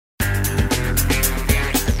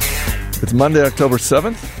It's Monday, October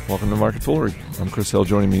 7th. Welcome to Market Foolery. I'm Chris Hill.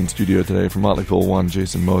 Joining me in studio today from Motley Fool One,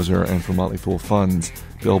 Jason Moser, and from Motley Fool Funds,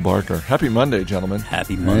 Bill Barker. Happy Monday, gentlemen.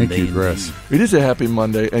 Happy Monday. Thank you, Chris. It is a happy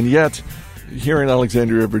Monday, and yet here in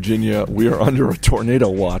Alexandria, Virginia, we are under a tornado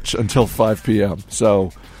watch until 5 p.m.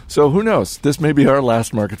 So who knows? This may be our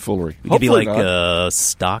last Market Foolery. It could be like a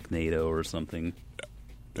Stocknado or something.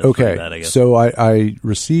 That's okay, bad, I guess. so I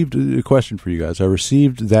received a question for you guys. I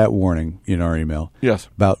received that warning in our email. Yes.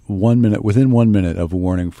 About 1 minute, within 1 minute of a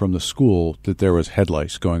warning from the school that there was head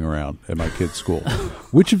lice going around at my kid's school.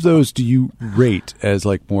 Which of those do you rate as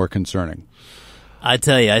like more concerning? I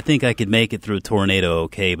tell you, I think I could make it through a tornado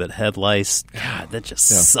okay, but head lice, God, that just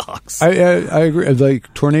sucks. I agree.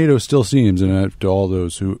 Like, tornado still seems, and to all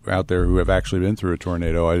those who out there who have actually been through a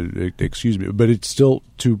tornado, excuse me, but it still,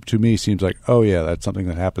 to me, seems like, oh, yeah, that's something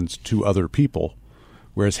that happens to other people,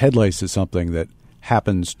 whereas head lice is something that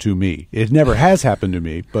happens to me. It never has happened to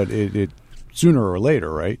me, but it sooner or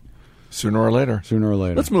later, right? Sooner or later.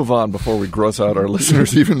 Let's move on before we gross out our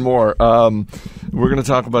listeners even more. We're going to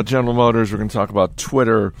talk about General Motors. We're going to talk about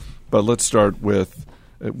Twitter. But let's start with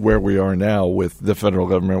where we are now with the federal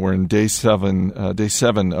government. We're in day seven of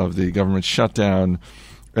the government shutdown,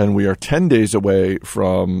 and we are 10 days away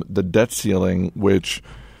from the debt ceiling, which,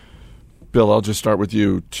 Bill, I'll just start with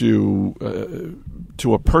you.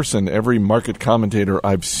 To a person, every market commentator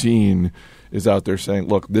I've seen is out there saying,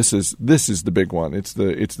 "Look, this is the big one. It's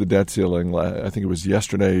the debt ceiling." I think it was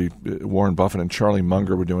yesterday. Warren Buffett and Charlie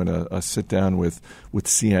Munger were doing a sit down with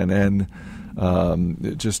CNN,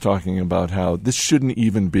 just talking about how this shouldn't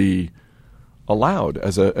even be allowed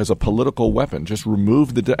as a political weapon. Just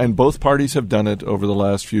remove the debt, and both parties have done it over the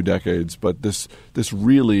last few decades. But this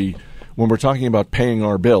really, when we're talking about paying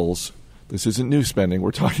our bills, this isn't new spending.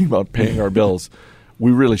 We're talking about paying our bills. We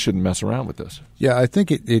really shouldn't mess around with this. Yeah, I think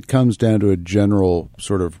it comes down to a general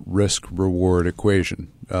sort of risk-reward equation,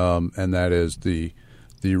 and that is the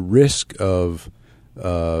risk of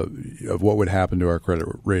what would happen to our credit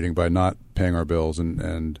rating by not paying our bills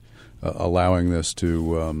and allowing this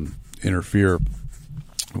to interfere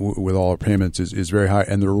with all our payments is very high,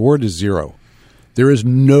 and the reward is zero. There is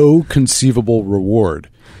no conceivable reward,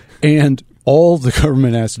 and all the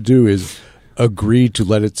government has to do is agree to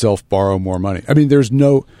let itself borrow more money. I mean, there's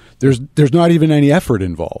not even any effort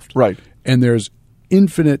involved. Right. And there's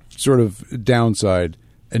infinite sort of downside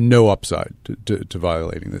and no upside to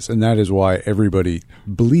violating this. And that is why everybody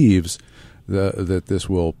believes that this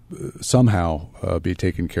will somehow be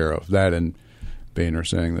taken care of. That and Boehner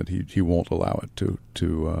saying that he won't allow it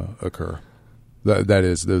to occur. That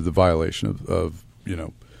is the violation of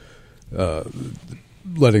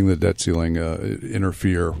letting the debt ceiling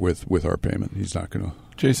interfere with our payment. He's not going to.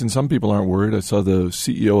 Jason, some people aren't worried. I saw the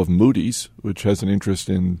CEO of Moody's, which has an interest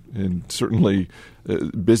in certainly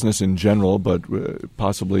business in general, but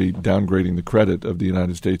possibly downgrading the credit of the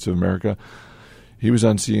United States of America. He was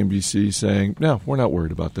on CNBC saying, no, we're not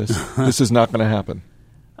worried about this. This is not going to happen.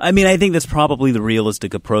 I mean, I think that's probably the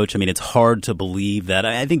realistic approach. I mean, it's hard to believe that.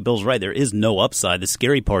 I think Bill's right. There is no upside. The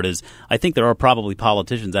scary part is I think there are probably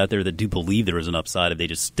politicians out there that do believe there is an upside if they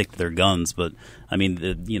just stick to their guns. But, I mean,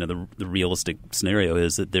 the realistic scenario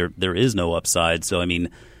is that there is no upside. So, I mean,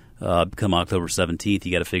 come October 17th,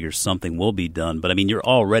 you got to figure something will be done. But, I mean, you're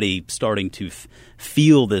already starting to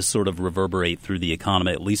feel this sort of reverberate through the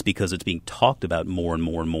economy, at least because it's being talked about more and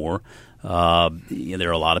more and more. There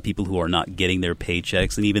are a lot of people who are not getting their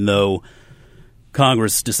paychecks, and even though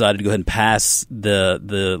Congress decided to go ahead and pass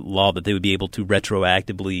the law that they would be able to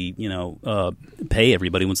retroactively, pay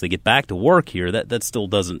everybody once they get back to work here, that still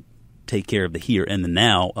doesn't take care of the here and the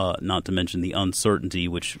now. Not to mention the uncertainty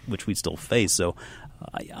which we still face. So,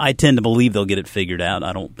 I tend to believe they'll get it figured out.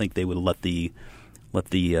 I don't think they would let the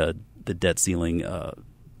debt ceiling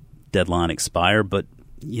deadline expire. But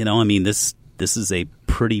this is a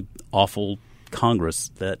pretty awful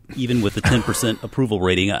Congress that even with the 10% approval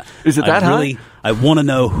rating, is it that high? I want to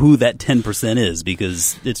know who that 10% is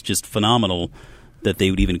because it's just phenomenal that they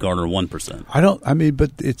would even garner 1%.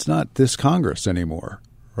 But it's not this Congress anymore,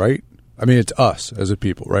 right? I mean, it's us as a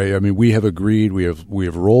people, right? I mean, we have agreed, we have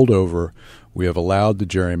rolled over, we have allowed the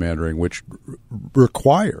gerrymandering, which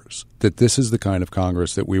requires that this is the kind of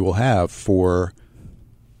Congress that we will have for,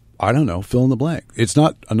 I don't know, fill in the blank. It's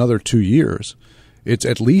not another 2 years. It's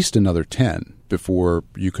at least another 10 before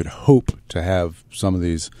you could hope to have some of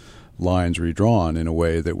these lines redrawn in a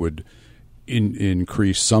way that would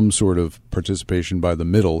increase some sort of participation by the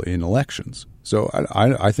middle in elections. So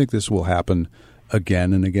I think this will happen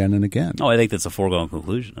again and again and again. Oh, I think that's a foregone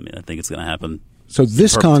conclusion. I mean, I think it's going to happen So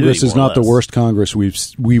this Congress is not the worst Congress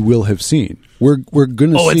we will have seen. We're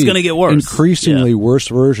going to see it's going to get worse. Increasingly worse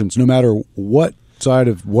versions, no matter what side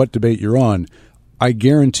of what debate you're on. I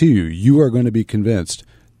guarantee you are going to be convinced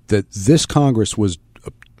that this Congress was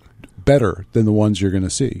better than the ones you're going to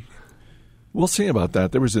see. We'll see about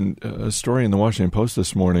that. There was a story in the Washington Post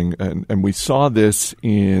this morning, and we saw this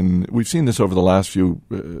we've seen this over the last few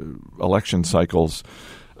election cycles,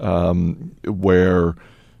 where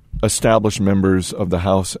established members of the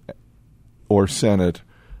House or Senate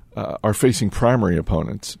are facing primary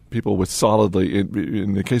opponents, people with solidly,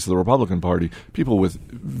 in the case of the Republican Party, people with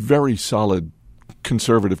very solid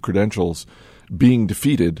conservative credentials being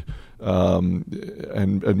defeated.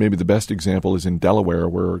 And maybe the best example is in Delaware,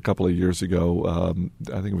 where a couple of years ago,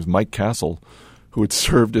 I think it was Mike Castle, who had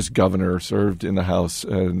served as governor, served in the House,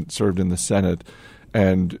 and served in the Senate,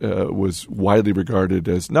 and was widely regarded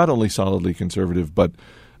as not only solidly conservative, but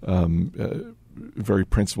very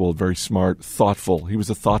principled, very smart, thoughtful. He was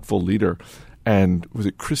a thoughtful leader. And was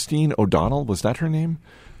it Christine O'Donnell? Was that her name?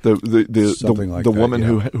 The woman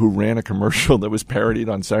who ran a commercial that was parodied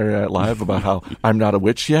on Saturday Night Live about how I'm not a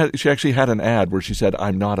witch. She actually had an ad where she said,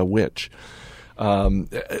 "I'm not a witch."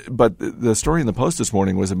 But the story in the Post this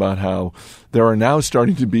morning was about how there are now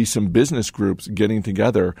starting to be some business groups getting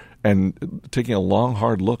together and taking a long,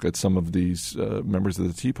 hard look at some of these members of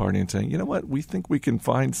the Tea Party and saying, you know what, we think we can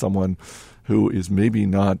find someone who is maybe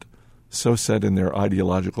not so set in their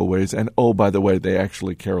ideological ways. And, oh, by the way, they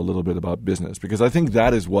actually care a little bit about business. Because I think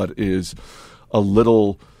that is what is a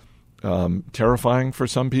little terrifying for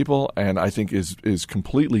some people, and I think is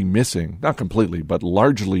completely missing, not completely, but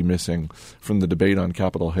largely missing from the debate on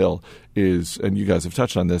Capitol Hill is, and you guys have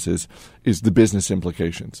touched on this, is the business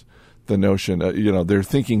implications. The notion, they're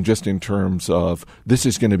thinking just in terms of this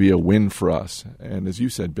is going to be a win for us. And as you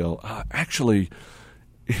said, Bill, actually,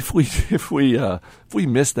 if we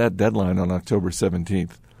miss that deadline on October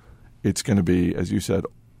 17th, it's going to be, as you said,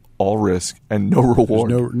 all risk and no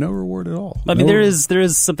reward. There's no reward at all. I mean, there is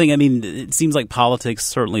something. I mean, it seems like politics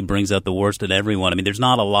certainly brings out the worst in everyone. I mean, there's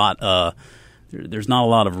not a lot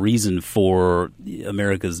of reason for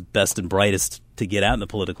America's best and brightest to get out in the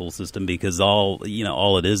political system, because all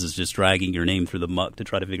it is just dragging your name through the muck to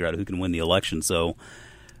try to figure out who can win the election. So,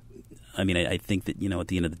 I mean, I think that, at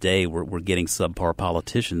the end of the day, we're getting subpar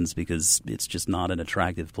politicians because it's just not an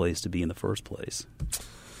attractive place to be in the first place.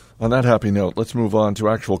 On that happy note, let's move on to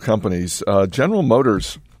actual companies. General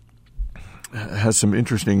Motors has some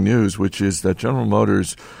interesting news, which is that General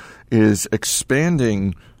Motors is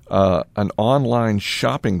expanding an online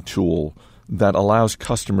shopping tool that allows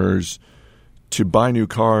customers to buy new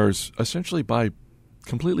cars essentially by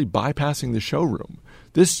completely bypassing the showroom.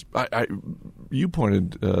 You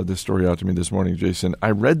pointed this story out to me this morning, Jason.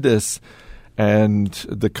 I read this, and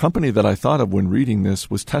the company that I thought of when reading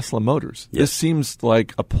this was Tesla Motors. Yes. This seems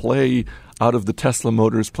like a play out of the Tesla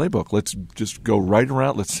Motors playbook. Let's just go right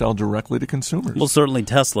around. Let's sell directly to consumers. Well, certainly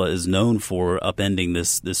Tesla is known for upending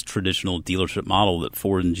this traditional dealership model that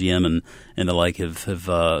Ford and GM and the like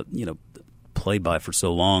have played by for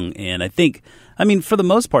so long. And I think, for the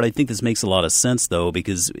most part, I think this makes a lot of sense, though,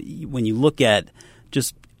 because when you look at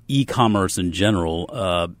just e-commerce in general,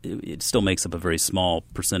 it still makes up a very small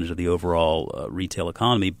percentage of the overall retail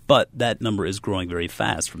economy, but that number is growing very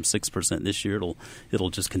fast. From 6% this year, it'll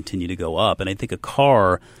just continue to go up. And I think a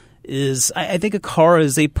car is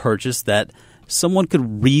a purchase that someone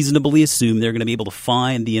could reasonably assume they're going to be able to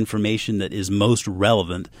find the information that is most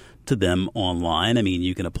relevant to them online. I mean,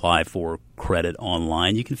 you can apply for credit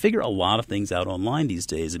online. You can figure a lot of things out online these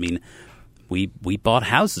days. I mean, we bought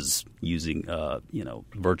houses using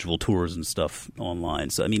virtual tours and stuff online.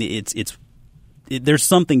 So I mean, there's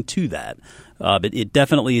something to that, but it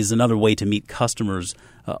definitely is another way to meet customers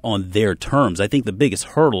on their terms. I think the biggest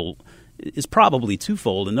hurdle is probably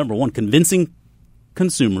twofold. And number one, convincing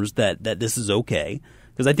consumers that this is okay,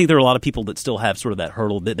 because I think there are a lot of people that still have sort of that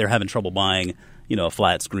hurdle that they're having trouble buying a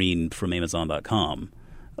flat screen from Amazon.com.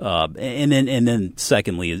 And then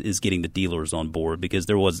secondly is getting the dealers on board, because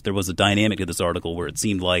there was a dynamic to this article where it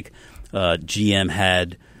seemed like GM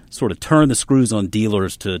had sort of turned the screws on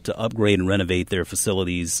dealers to upgrade and renovate their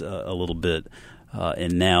facilities a little bit,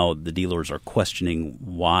 and now the dealers are questioning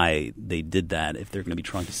why they did that. If they're going to be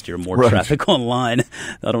trying to steer more traffic online,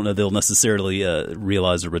 I don't know they'll necessarily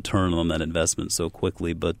realize a return on that investment so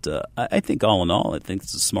quickly. But I think all in all, I think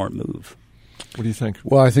it's a smart move. What do you think?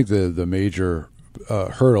 Well, I think the major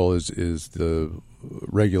hurdle is the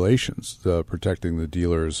regulations protecting the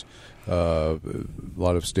dealers. A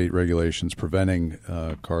lot of state regulations preventing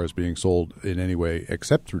cars being sold in any way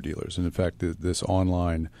except through dealers. And in fact, this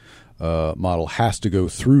online model has to go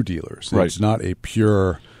through dealers. Right. It's not a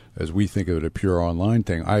pure, as we think of it, a pure online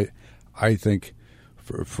thing. I think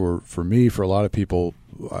for me, for a lot of people,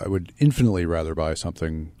 I would infinitely rather buy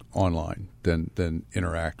something online than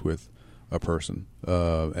interact with a person.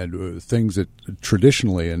 And things that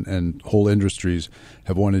traditionally and whole industries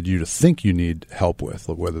have wanted you to think you need help with,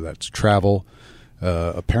 whether that's travel.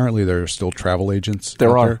 Apparently, there are still travel agents.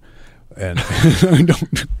 There out are. there. And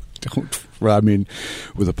I mean,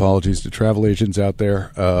 with apologies to travel agents out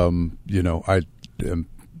there, I am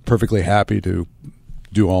perfectly happy to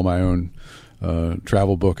do all my own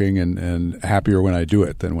travel booking and happier when I do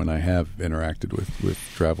it than when I have interacted with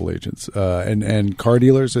travel agents. And car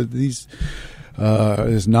dealers, these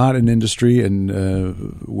is not an industry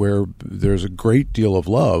where there's a great deal of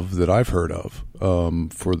love that I've heard of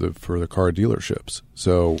for the car dealerships.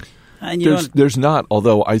 So there's not,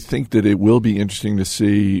 although I think that it will be interesting to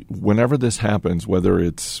see whenever this happens, whether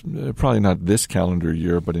it's probably not this calendar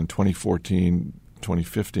year, but in 2014,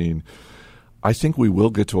 2015, I think we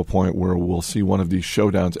will get to a point where we'll see one of these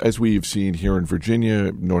showdowns, as we've seen here in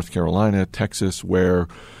Virginia, North Carolina, Texas, where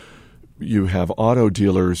you have auto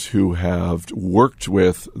dealers who have worked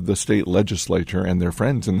with the state legislature and their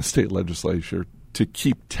friends in the state legislature to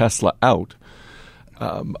keep Tesla out.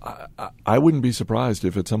 I wouldn't be surprised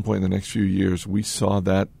if at some point in the next few years we saw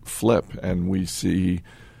that flip and we see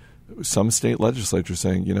some state legislature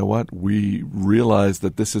saying, you know what, we realize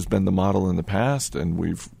that this has been the model in the past and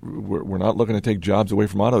we're not looking to take jobs away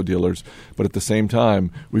from auto dealers, but at the same time,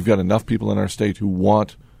 we've got enough people in our state who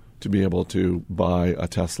want to be able to buy a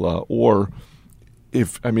Tesla. Or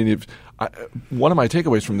one of my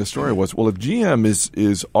takeaways from this story was, well, if GM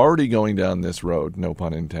is already going down this road, no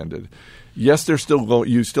pun intended, yes,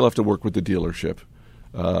 you still have to work with the dealership.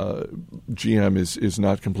 GM is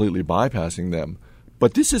not completely bypassing them.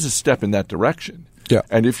 But this is a step in that direction. Yeah.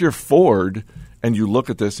 And if you're Ford and you look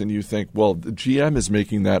at this and you think, well, the GM is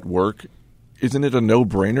making that work, isn't it a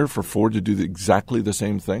no-brainer for Ford to do exactly the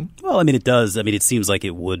same thing? Well, I mean, it does. I mean, it seems like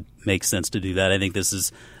it would make sense to do that. I think this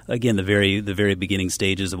is, again, the very beginning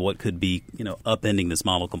stages of what could be, upending this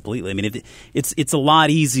model completely. I mean, it's a lot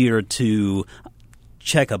easier to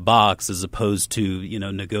check a box as opposed to,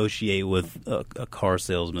 negotiate with a car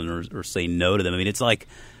salesman or say no to them. I mean, it's like,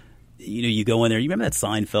 you go in there. You remember that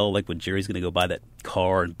Seinfeld, like when Jerry's going to go buy that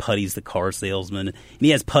car and Putty's the car salesman. And he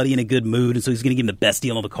has Putty in a good mood, and so he's going to give him the best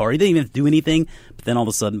deal on the car. He didn't even have to do anything. But then all of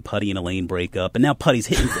a sudden, Putty and Elaine break up. And now Putty's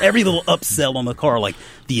hitting every little upsell on the car, like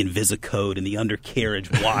the Invisicoat and the undercarriage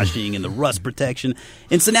washing and the rust protection.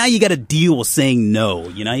 And so now you got to deal with saying no.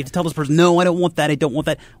 You have to tell this person, no, I don't want that. I don't want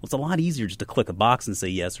that. Well, it's a lot easier just to click a box and say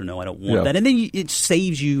yes or no, I don't want that. And then it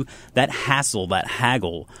saves you that hassle, that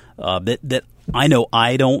haggle that I know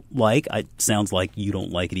I don't like. It sounds like you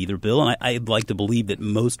don't like it either, Bill. And I'd like to believe that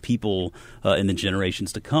most people in the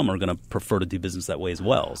generations to come are going to prefer to do business that way as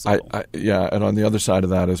well. So. And on the other side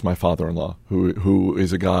of that is my father-in-law, who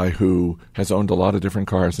is a guy who has owned a lot of different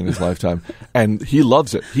cars in his lifetime, and he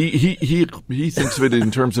loves it. He thinks of it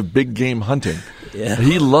in terms of big game hunting. Yeah.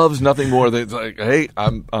 He loves nothing more than like, hey,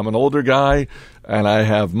 I'm an older guy. And I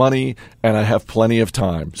have money, and I have plenty of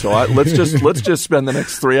time. So let's just spend the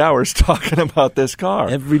next 3 hours talking about this car.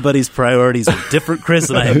 Everybody's priorities are different, Chris,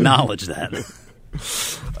 and I acknowledge that.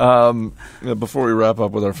 Before we wrap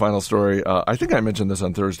up with our final story, I think I mentioned this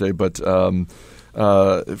on Thursday, but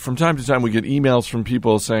from time to time we get emails from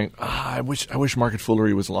people saying, I wish Market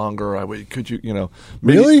Foolery was longer. Could you,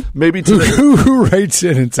 really? Maybe today. Who writes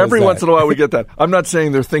in and says every that? Once in a while we get that. I'm not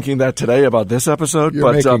saying they're thinking that today about this episode,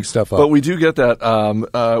 You're making stuff up. But we do get that.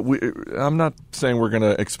 I'm not saying we're going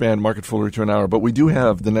to expand Market Foolery to an hour, but we do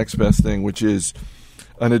have the next best thing, which is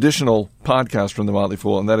an additional podcast from The Motley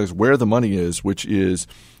Fool, and that is Where the Money Is, which is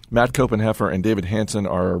Matt Copenheffer and David Hanson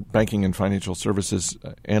are banking and financial services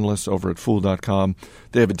analysts over at Fool.com.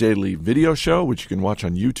 They have a daily video show, which you can watch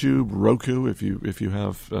on YouTube, Roku, if you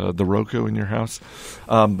have the Roku in your house.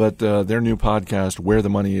 But their new podcast, Where the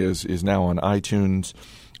Money Is now on iTunes.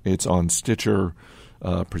 It's on Stitcher,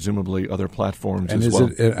 presumably other platforms and as well.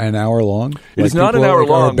 And is it an hour long? It is not an hour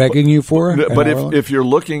long. Are begging you for? But if you're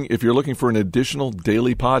looking for an additional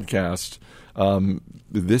daily podcast,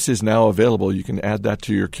 this is now available. You can add that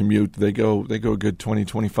to your commute. They go a good 20,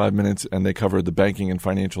 25 minutes, and they cover the banking and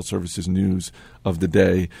financial services news of the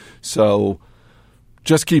day. So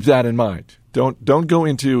just keep that in mind. Don't go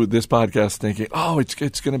into this podcast thinking, oh, it's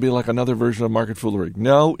going to be like another version of Market Foolery.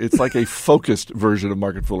 No, it's like a focused version of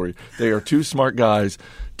Market Foolery. They are two smart guys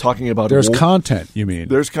talking about. There's content, you mean?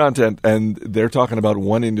 There's content, and they're talking about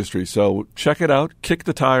one industry. So check it out. Kick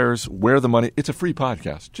the tires. Where the money. It's a free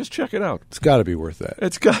podcast. Just check it out. It's got to be worth that.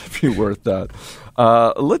 It's got to be worth that.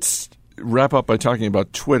 Let's wrap up by talking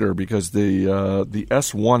about Twitter, because the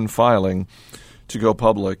S-1 filing to go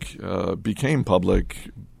public became public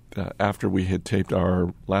after we had taped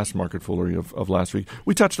our last Market Foolery of last week.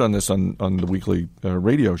 We touched on this on the weekly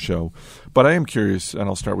radio show, but I am curious, and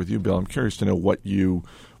I'll start with you, Bill. I'm curious to know what you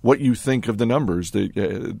think of the numbers,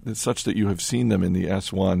 such that you have seen them in the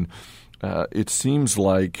S1. It seems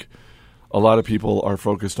like a lot of people are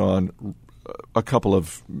focused on a couple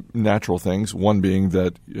of natural things, one being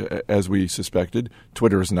that, as we suspected,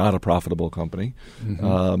 Twitter is not a profitable company.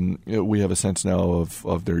 Mm-hmm. We have a sense now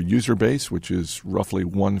of their user base, which is roughly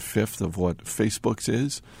 1/5 of what Facebook's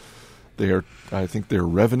is. I think their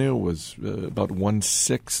revenue was about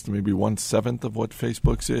 1/6, maybe 1/7 of what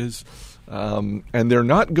Facebook's is. And they're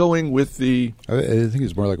not going with the... I think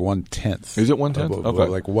it's more like 1/10. Is it 1/10? Okay.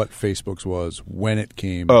 Like what Facebook's was when it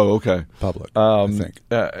came public, I think.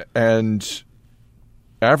 And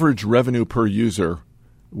average revenue per user,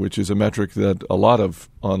 which is a metric that a lot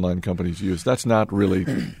of online companies use, that's not really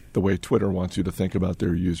the way Twitter wants you to think about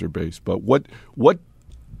their user base. But what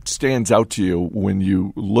stands out to you when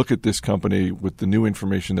you look at this company with the new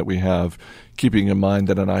information that we have, keeping in mind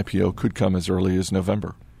that an IPO could come as early as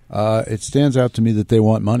November? It stands out to me that they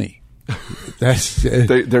want money.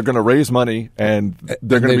 They're going to raise money, and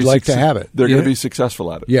they're going to like to have it. They're going to be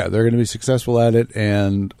successful at it. Yeah, they're going to be successful at it,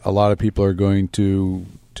 and a lot of people are going to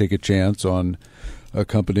take a chance on a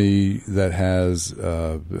company that has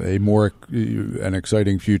an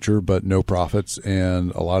exciting future but no profits,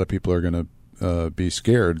 and a lot of people are going to be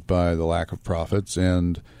scared by the lack of profits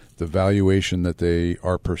and the valuation that they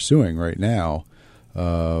are pursuing right now,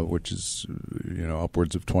 which is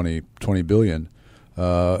upwards of $20 billion.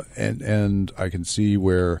 And I can see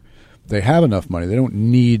where they have enough money. They don't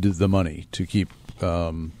need the money to keep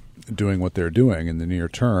doing what they're doing in the near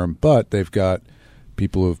term, but they've got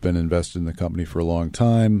people who have been invested in the company for a long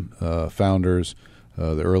time, founders,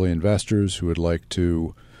 the early investors who would like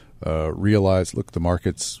to realize, look, the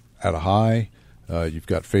market's at a high. You've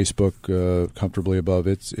got Facebook comfortably above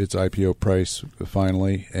its IPO price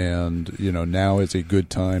finally, and now is a good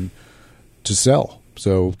time to sell.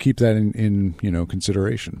 So keep that in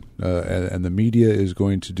consideration. And the media is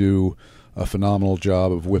going to do a phenomenal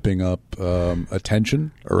job of whipping up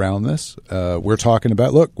attention around this. We're talking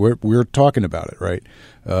about we're talking about it, right?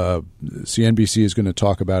 CNBC is going to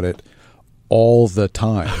talk about it all the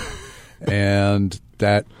time, and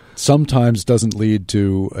that sometimes doesn't lead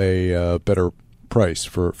to a better price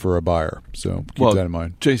for a buyer. So keep that in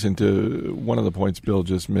mind. Jason, to one of the points Bill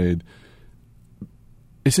just made,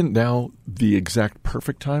 isn't now the exact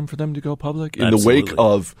perfect time for them to go public in Absolutely. the wake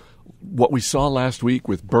of what we saw last week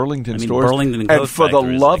with Burlington stores? Burlington and for the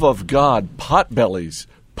love of God, Potbellies,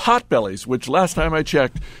 which last time I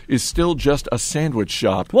checked is still just a sandwich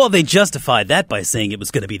shop. Well, they justified that by saying it was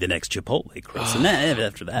going to be the next Chipotle, Chris. And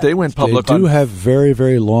after that, they went public. They do have very,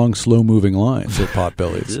 very long, slow-moving lines at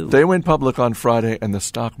Potbellies. They went public on Friday, and the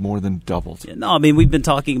stock more than doubled. Yeah, no, we've been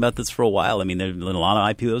talking about this for a while. There have been a lot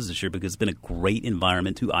of IPOs this year because it's been a great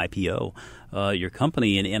environment to IPO your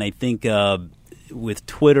company. And I think with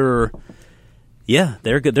Twitter, yeah,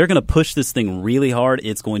 they're going to push this thing really hard.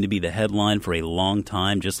 It's going to be the headline for a long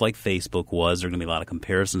time, just like Facebook was. There are going to be a lot of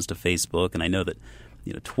comparisons to Facebook, and I know that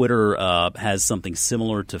Twitter has something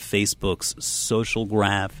similar to Facebook's social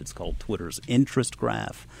graph. It's called Twitter's interest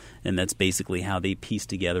graph, and that's basically how they piece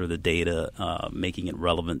together the data, making it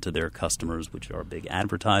relevant to their customers, which are big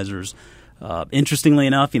advertisers. Interestingly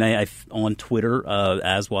enough, on Twitter,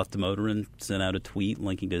 Aswath Damodaran sent out a tweet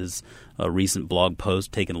linking to his recent blog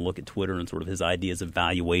post, taking a look at Twitter and sort of his ideas of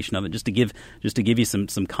valuation of it. Just to give you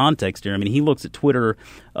some context here, he looks at Twitter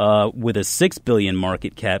with a $6 billion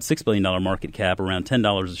market cap, around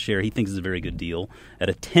 $10 a share. He thinks it's a very good deal. At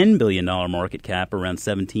a $10 billion market cap, around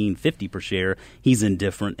 $17.50 per share, he's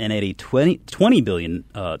indifferent. And at a $20 billion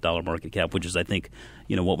market cap, which is, I think,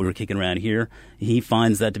 what we were kicking around here, he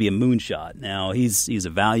finds that to be a moonshot. Now, he's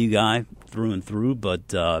a value guy through and through,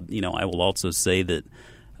 but I will also say that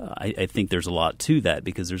I think there's a lot to that,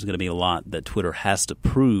 because there's going to be a lot that Twitter has to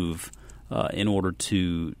prove in order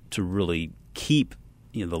to really keep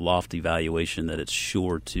the lofty valuation that it's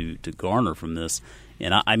sure to garner from this.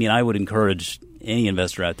 And I would encourage any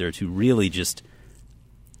investor out there to really just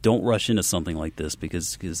don't rush into something like this,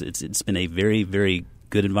 because it's been a very, very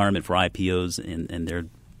good environment for IPOs, and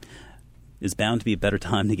is bound to be a better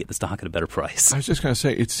time to get the stock at a better price. I was just going to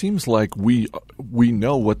say, it seems like we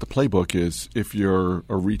know what the playbook is if you're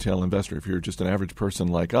a retail investor. If you're just an average person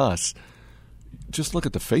like us, just look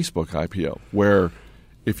at the Facebook IPO, where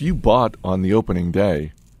if you bought on the opening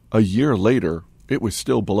day, a year later, it was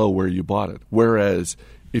still below where you bought it. Whereas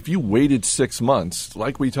if you waited 6 months,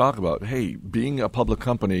 like we talk about, hey, being a public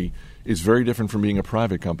company is very different from being a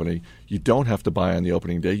private company. You don't have to buy on the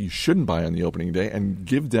opening day. You shouldn't buy on the opening day, and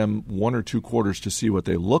give them 1 or 2 quarters to see what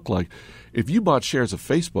they look like. If you bought shares of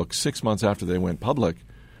Facebook 6 months after they went public,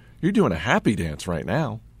 you're doing a happy dance right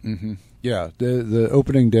now. Mm-hmm. Yeah, the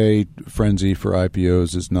opening day frenzy for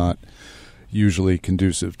IPOs is not usually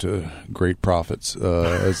conducive to great profits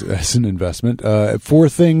as an investment for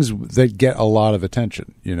things that get a lot of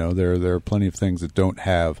attention. You know, there are plenty of things that don't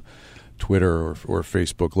have Twitter or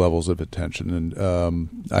Facebook levels of attention,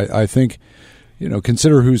 and I think, you know,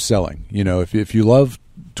 consider who's selling. You know, if you love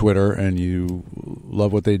Twitter and you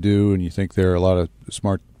love what they do, and you think there are a lot of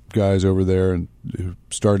smart guys over there and who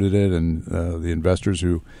started it, and the investors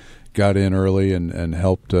who got in early and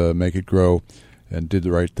helped make it grow and did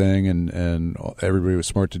the right thing, and everybody was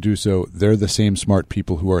smart to do so, they're the same smart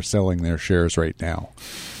people who are selling their shares right now.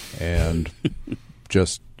 And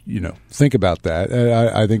just, you know, think about that.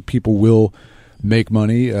 I think people will make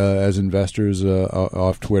money as investors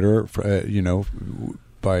off Twitter, you know,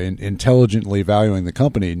 by intelligently valuing the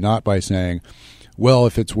company, not by saying, well,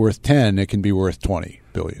 if it's worth 10, it can be worth 20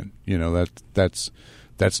 billion. You know, that's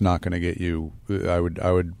not going to get you. I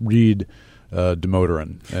would read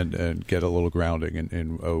Damodaran and get a little grounding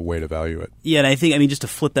in a way to value it. Yeah, and I think, I mean, just to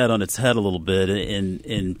flip that on its head a little bit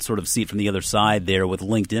and sort of see it from the other side there with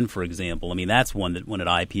LinkedIn, for example. I mean, that's one that when it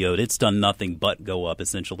IPO'd, it's done nothing but go up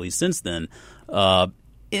essentially since then.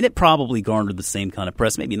 And it probably garnered the same kind of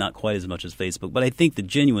press, maybe not quite as much as Facebook. But I think the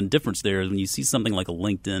genuine difference there is when you see something like a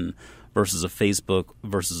LinkedIn versus a Facebook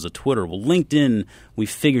versus a Twitter. Well, LinkedIn, we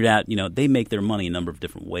figured out, you know, they make their money a number of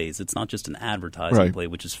different ways. It's not just an advertising play,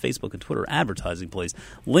 which is Facebook and Twitter advertising plays.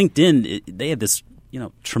 LinkedIn, they have this, you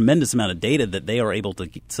know, tremendous amount of data that they are able to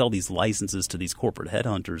sell these licenses to these corporate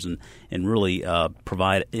headhunters and really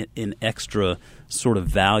provide an extra sort of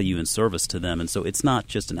value and service to them. And so it's not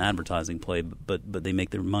just an advertising play, but they make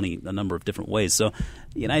their money a number of different ways. So,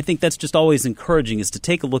 you know, I think that's just always encouraging, is to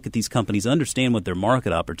take a look at these companies, understand what their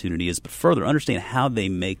market opportunity is, but further understand how they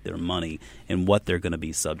make their money and what they're going to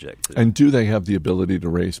be subject to. And do they have the ability to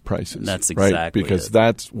raise prices? That's exactly right? Because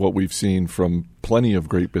that's what we've seen from plenty of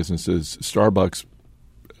great businesses. Starbucks,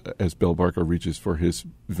 as Bill Barker reaches for his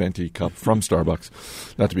venti cup from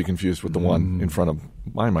Starbucks, not to be confused with the one in front of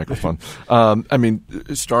my microphone. I mean,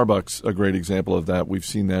 Starbucks, a great example of that. We've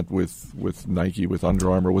seen that with Nike, with Under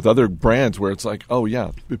Armour, with other brands where it's like, oh,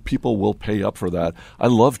 yeah, people will pay up for that. I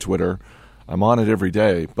love Twitter. I'm on it every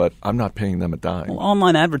day, but I'm not paying them a dime. Well,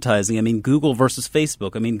 online advertising, I mean, Google versus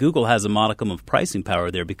Facebook. I mean, Google has a modicum of pricing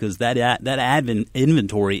power there because that ad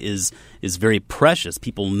inventory is very precious.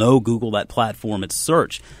 People know Google, that platform, it's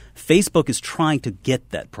search. Facebook is trying to get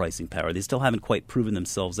that pricing power. They still haven't quite proven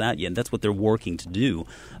themselves out yet, and that's what they're working to do.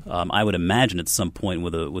 I would imagine at some point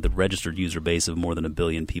with a registered user base of more than 1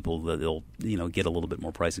 billion people that they'll, you know, get a little bit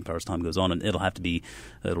more pricing power as time goes on, and it'll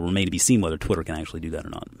remain to be seen whether Twitter can actually do that or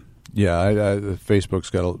not. Yeah, Facebook's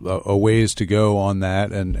got a ways to go on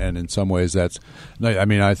that, and in some ways that's – I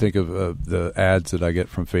mean, I think of the ads that I get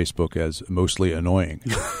from Facebook as mostly annoying.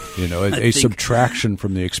 You know, a subtraction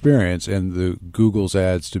from the experience, and the Google's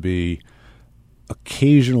ads to be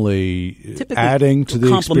occasionally adding to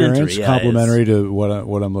the experience, complementary to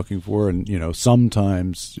what I'm looking for, and, you know,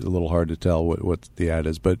 sometimes a little hard to tell what the ad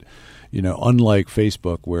is. But, you know, unlike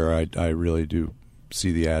Facebook, where I really do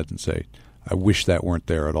see the ads and say – I wish that weren't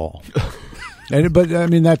there at all. But I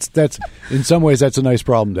mean, that's in some ways that's a nice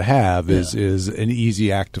problem to have. Is an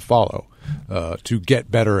easy act to follow, to get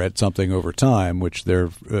better at something over time, which they're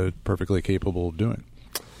perfectly capable of doing.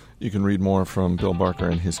 You can read more from Bill Barker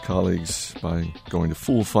and his colleagues by going to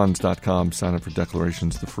foolfunds.com. Sign up for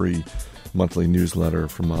Declarations, the free monthly newsletter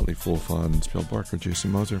from Motley Fool Funds. Bill Barker,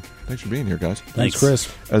 Jason Moser, thanks for being here, guys. Thanks, Chris.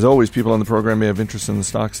 As always, people on the program may have interest in the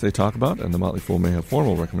stocks they talk about, and the Motley Fool may have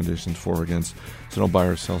formal recommendations for or against. So don't buy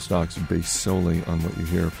or sell stocks based solely on what you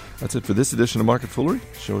hear. That's it for this edition of Market Foolery.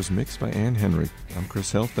 The show is mixed by Ann Henry. I'm Chris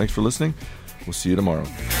Hill. Thanks for listening. We'll see you tomorrow.